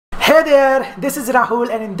Hey there, this is Rahul,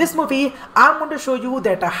 and in this movie I'm going to show you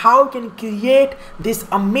that how you can create this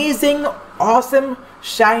amazing awesome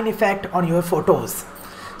shine effect on your photos.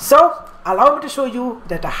 So allow me to show you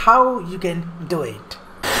that how you can do it.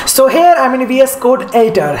 So here I'm in VS Code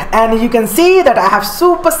editor, and you can see that I have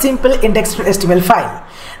super simple index.html file.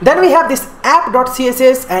 Then we have this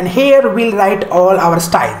app.css, and here we'll write all our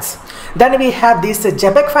styles. Then we have this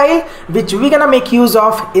JPEG file which we're gonna make use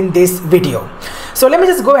of in this video. So let me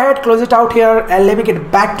just go ahead, close it out here, and let me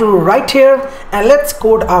get back to right here, and let's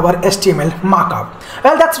code our HTML markup.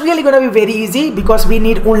 Well, that's really gonna be very easy because we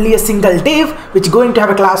need only a single div which is going to have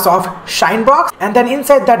a class of shinebox, and then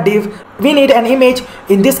inside that div we need an image,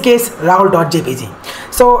 in this case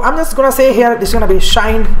Rahul.jpg. So I'm just gonna say here this is gonna be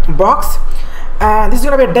shinebox, and this is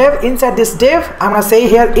going to be a div. Inside this div I'm going to say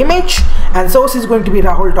here image, and source is going to be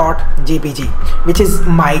Rahul.jpg, which is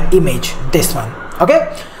my image, this one.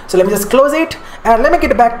 Okay, so let me just close it, and let me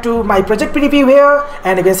get back to my project preview here,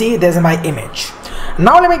 and you can see there's my image.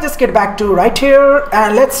 Now let me just get back to right here,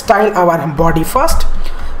 and let's style our body first.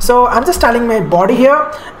 So I'm just styling my body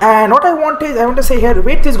here, and what I want is I want to say here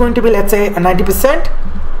width is going to be, let's say, 90%,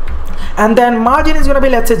 and then margin is going to be,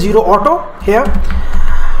 let's say, 0 auto here.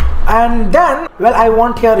 And then, well, I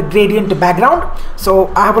want here gradient background,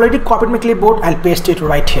 so I have already copied my clipboard. I'll paste it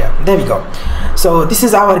right here. There we go. So this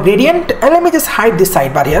is our gradient, and let me just hide this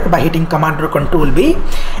sidebar here by hitting Command or Control B.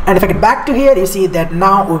 And if I get back to here, you see that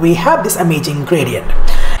now we have this amazing gradient.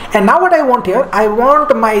 And now what I want here, I want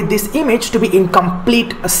this image to be in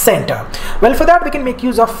complete center. Well, for that we can make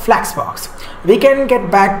use of Flexbox. We can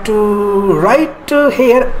get back to right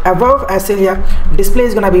here above. I say here display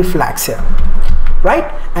is gonna be flags here,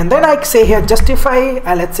 right? And then I say here justify,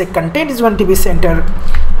 and let's say content is going to be center,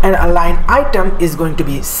 and align item is going to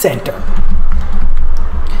be center.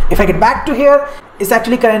 If I get back to here, it's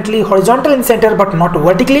actually currently horizontal in center but not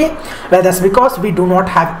vertically. Well, that's because we do not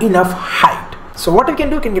have enough height. So what we can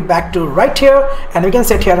do, we can get back to right here, and we can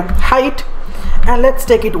set here height, and let's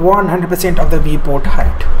take it 100% of the viewport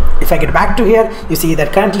height. If I get back to here, you see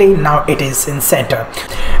that currently now it is in center.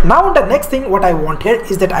 Now the next thing what I want here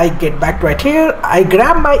is that I get back right here, I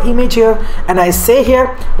grab my image here, and I say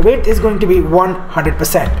here width is going to be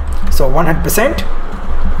 100%. So 100%.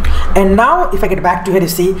 And now if I get back to here, you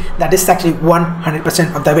see that is actually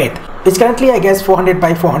 100% of the width. It's currently, I guess, 400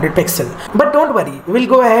 by 400 pixel. But don't worry, we'll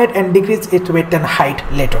go ahead and decrease its width and height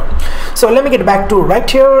later. So let me get back to right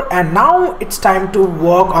here, and now it's time to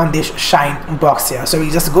work on this shine box here. So we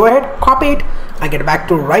just go ahead, copy it, I get back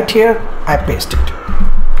to right here, I paste it.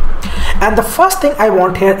 And the first thing I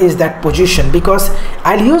want here is that position, because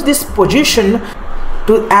I'll use this position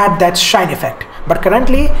to add that shine effect. But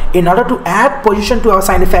currently, in order to add position to our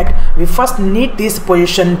shine effect, we first need this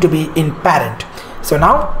position to be in parent. So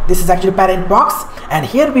now this is actually parent box, and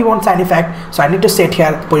here we want shine effect, so I need to set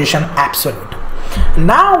here position absolute.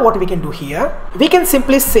 Now what we can do here, we can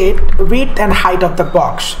simply set width and height of the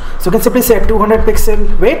box. So we can simply say 200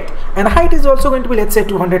 pixel width, and height is also going to be, let's say,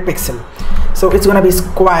 200 pixel. So it's going to be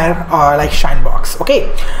square like shine box.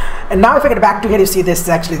 Okay. And now if I get back to here, you see this is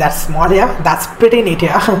actually that small here. That's pretty neat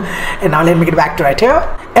here. And now let me get back to right here.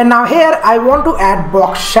 And now here I want to add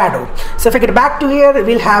box shadow. So if I get back to here,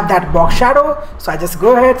 we'll have that box shadow. So I just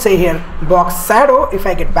go ahead, say here box shadow. If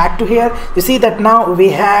I get back to here, you see that now we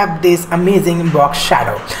have this amazing box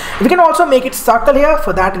shadow. We can also make it circle here.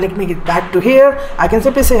 For that, let me get back to here. I can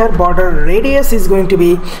simply say here border radius is going to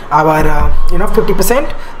be our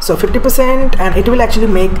 50%. So 50%, and it will actually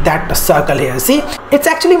make that circle here. See, it's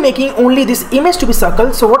actually making only this image to be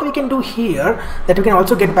circled. So what we can do here, that we can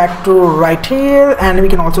also get back to right here, and we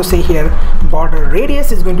can also say here border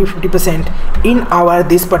radius is going to be 50% in our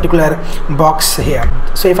this particular box here.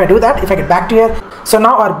 So if I do that, if I get back to here, so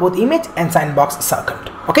now our both image and sign box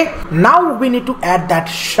circled. Okay, now we need to add that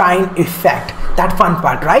shine effect, that fun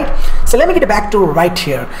part, right? So let me get back to right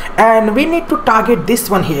here, and we need to target this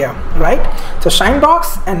one here, right? So shine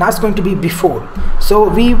box, and now it's going to be before. So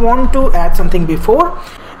we want to add something before,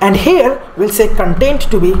 and here we'll say content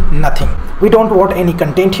to be nothing. We don't want any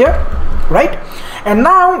content here, right? And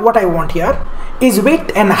now what I want here is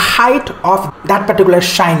width and height of that particular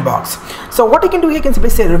shine box. So what you can do here, you can simply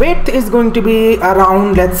say width is going to be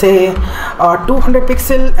around, let's say 200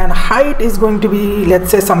 pixel, and height is going to be, let's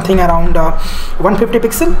say, something around 150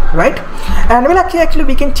 pixel, right? And we'll actually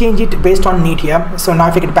we can change it based on need here. So now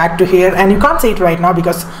if I get back to here, and you can't see it right now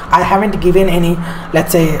because I haven't given any,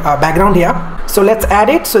 let's say, background here. So let's add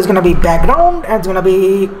it. So it's going to be background, and it's going to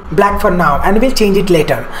be black for now, and we'll change it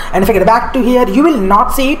later. And if I get back to here, you will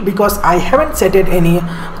not see it because I haven't set it any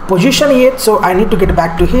position yet. So I need to get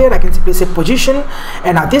back to here. I can simply say position,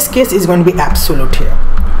 and now this case is going to be absolute here.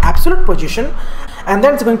 absolute position, and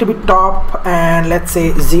then it's going to be top and let's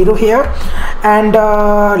say 0 here, and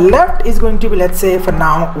left is going to be, let's say for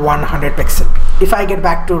now, 100 pixel. If I get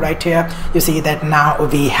back to right here, you see that now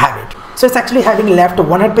we have it. So it's actually having left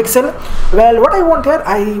 100 pixel. Well, what I want here,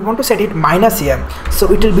 I want to set it minus here,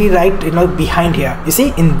 so it will be right, behind here. You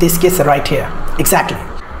see, in this case right here, exactly.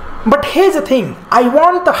 But here's the thing, I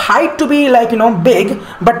want the height to be like big,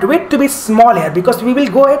 but width to be small here, because we will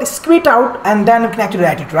go ahead, squeeze out, and then we can actually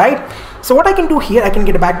write it, right? So what I can do here, I can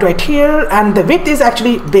get back to right here, and the width is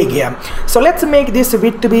actually big here. So let's make this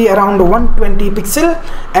width to be around 120 pixel,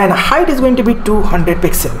 and height is going to be 200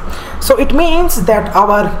 pixel. So it means that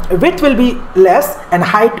our width will be less and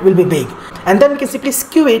height will be big, and then we can simply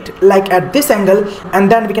skew it like at this angle,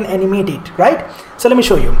 and then we can animate it, right? So let me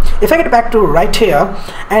show you. If I get back to right here,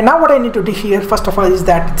 and now what I need to do here, first of all, is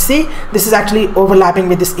that, see, this is actually overlapping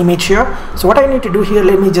with this image here. So what I need to do here,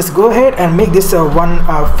 let me just go ahead and make this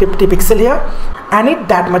 150 pixel here, and it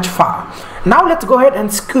that much far. Now let's go ahead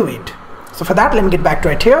and skew it. So for that, let me get back to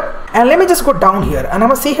right here, and let me just go down here, and I'm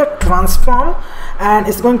gonna say here transform, and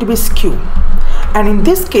it's going to be skew. And in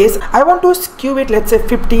this case, I want to skew it, let's say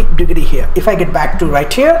 50 degree here. If I get back to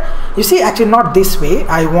right here, you see, actually not this way,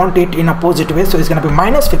 I want it in a positive way, so it's going to be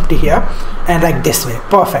minus 50 here, and like this way.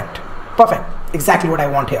 Perfect, perfect, exactly what I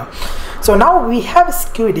want here. So now we have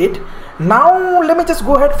skewed it. Now let me just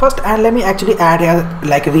go ahead first, and let me actually add a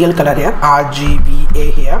like real color here,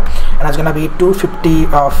 RGBA here, and it's gonna be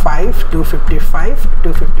 255, 255,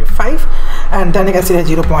 255, and then you can see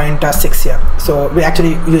 0.6 here. So we're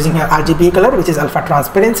actually using a RGBA color, which is alpha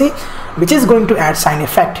transparency, which is going to add shine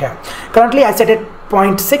effect here. Currently I set it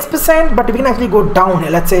 0.6%, but we can actually go down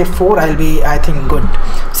here. Let's say 4, I'll be, I think, good.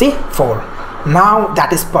 See, 4. Now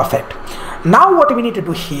that is perfect. Now what we need to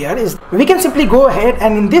do here is we can simply go ahead,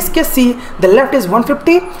 and in this case, see, the left is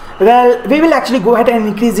 150. Well, we will actually go ahead and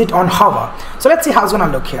increase it on hover. So let's see how it's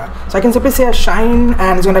gonna look here. So I can simply say a shine,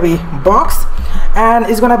 and it's gonna be box, and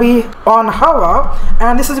it's gonna be on hover,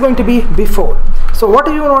 and this is going to be before. So what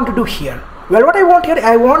do you want to do here? Well, what I want here,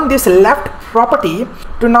 I want this left property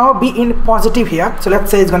to now be in positive here. So let's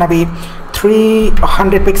say it's gonna be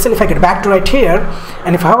 300 pixel. If I get back to right here,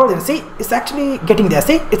 and if I hover, see, it's actually getting there.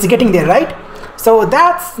 See, it's getting there, right? So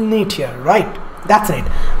that's neat here, right? That's neat.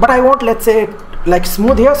 But I want, let's say, like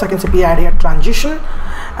smooth here, so I can simply add here transition,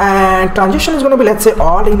 and transition is going to be, let's say,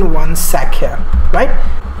 all in 1 sec here, right?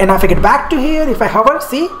 And if I get back to here, if I hover,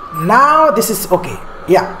 see, now this is okay.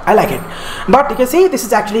 Yeah, I like it. But you can see this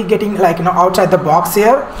is actually getting like outside the box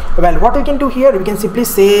here. Well, what we can do here, we can simply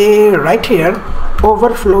say right here,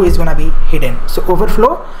 overflow is gonna be hidden. So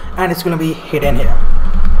overflow, and it's gonna be hidden here,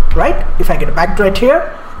 right? If I get back to right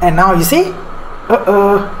here, and now you see,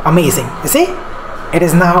 amazing. You see, it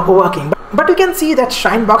is now working. But you can see that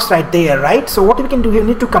shine box right there, right? So what we can do here, we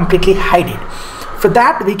need to completely hide it. For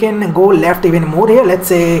that, we can go left even more here. Let's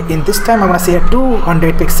say in this time, I'm gonna say a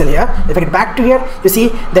 200 pixel here. If I get back to here, you see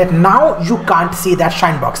that now you can't see that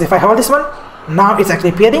shine box. If I hover this one, now it's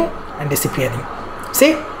actually appearing and disappearing.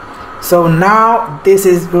 See? So now this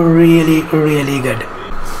is really, really good.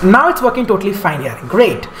 Now it's working totally fine here.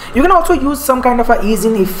 Great. You can also use some kind of a ease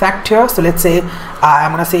in effect here. So let's say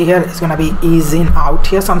I'm gonna say here it's gonna be ease in out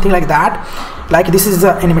here, something like that. Like this is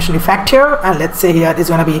the animation effect here, and let's say here it's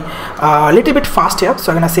gonna be a little bit fast here.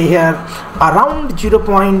 So I'm gonna say here around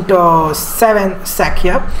 0.7 sec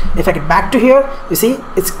here. If I get back to here, you see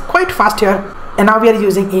it's quite fast here, and now we are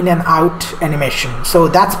using in and out animation. So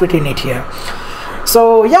that's pretty neat here.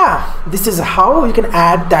 So yeah, this is how you can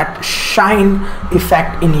add that shine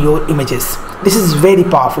effect in your images. This is very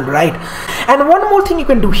powerful, right? And one more thing you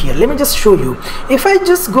can do here, let me just show you. If I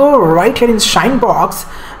just go right here in shine box,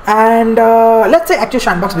 and let's say actually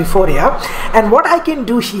shine box before here, and what I can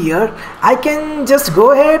do here, I can just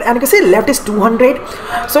go ahead and you can say left is 200.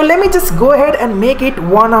 So let me just go ahead and make it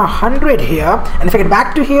 100 here, and if I get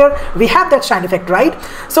back to here, we have that shine effect, right?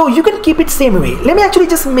 So you can keep it same way. Let me actually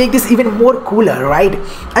just make this even more cooler, right?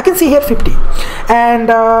 I can see here 50,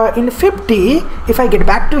 and in 50, if I get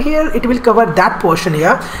back to here, it will cover that portion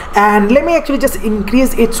here, and let me actually just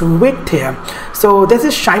increase its width here. So this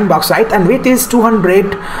is shine box, right? And width is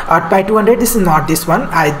 200 by 200. This is not this one,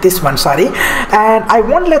 this one, sorry. And I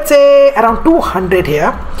want, let's say, around 200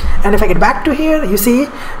 here, and if I get back to here, you see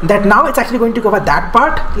that now it's actually going to cover that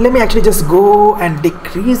part. Let me actually just go and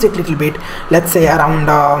decrease it a little bit, let's say around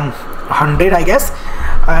 100, I guess.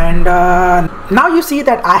 And now you see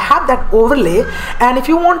that I have that overlay, and if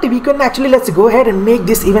you want to, we can actually, let's go ahead and make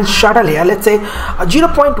this even shorter layer. Let's say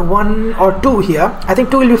 0.1 or 2 here. I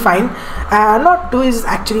think 2 will be fine. Not 2 is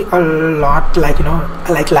actually a lot, like, you know,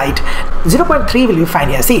 like light. 0.3 will be fine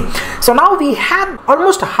here. See, so now we have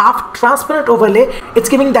almost a half transparent overlay. It's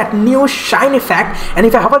giving that new shine effect, and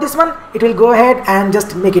if I hover this one, it will go ahead and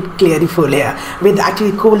just make it clearly full here with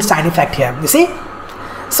actually cool shine effect here. You see?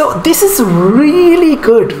 So this is really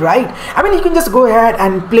good, right? I mean, you can just go ahead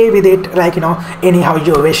and play with it, like, you know, anyhow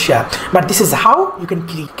you wish. But this is how you can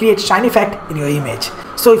create shine effect in your image.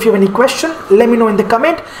 So if you have any question, let me know in the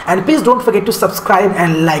comment, and please don't forget to subscribe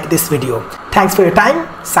and like this video. Thanks for your time.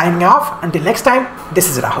 Signing off. Until next time, this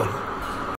is Rahul.